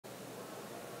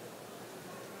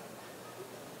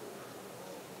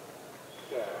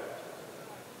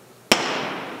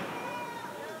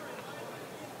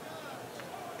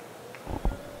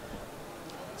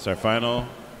It's our final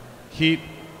heat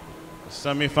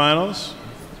semifinals.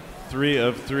 3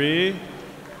 of 3.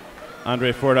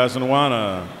 Andre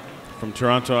Fordazanwana from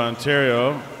Toronto,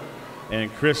 Ontario,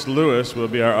 and Chris Lewis will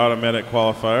be our automatic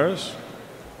qualifiers.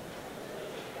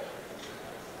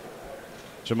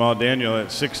 Jamal Daniel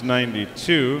at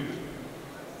 692.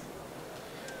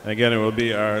 Again, it will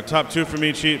be our top 2 from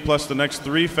each heat plus the next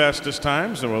 3 fastest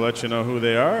times, and we'll let you know who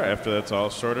they are after that's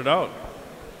all sorted out.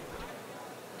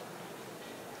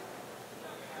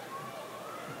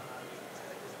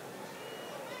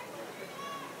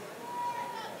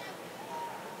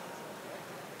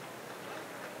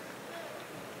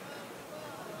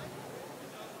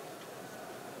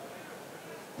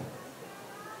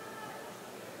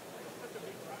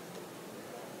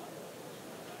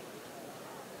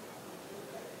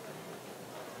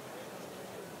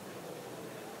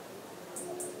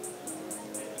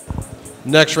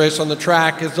 Next race on the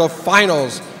track is the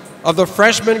finals of the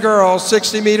freshman girls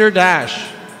 60-meter dash.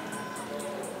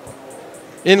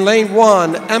 In lane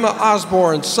 1, Emma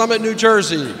Osborne, Summit, New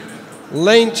Jersey.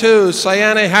 Lane 2,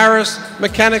 Cyane Harris,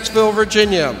 Mechanicsville,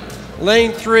 Virginia.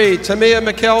 Lane 3, Tamia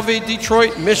McKelvey,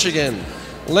 Detroit, Michigan.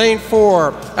 Lane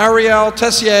 4, Arielle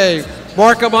Tessier,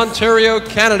 Markham, Ontario,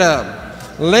 Canada.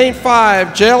 Lane 5,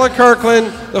 Jayla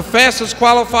Kirkland, the fastest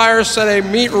qualifier, set a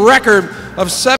meet record of 7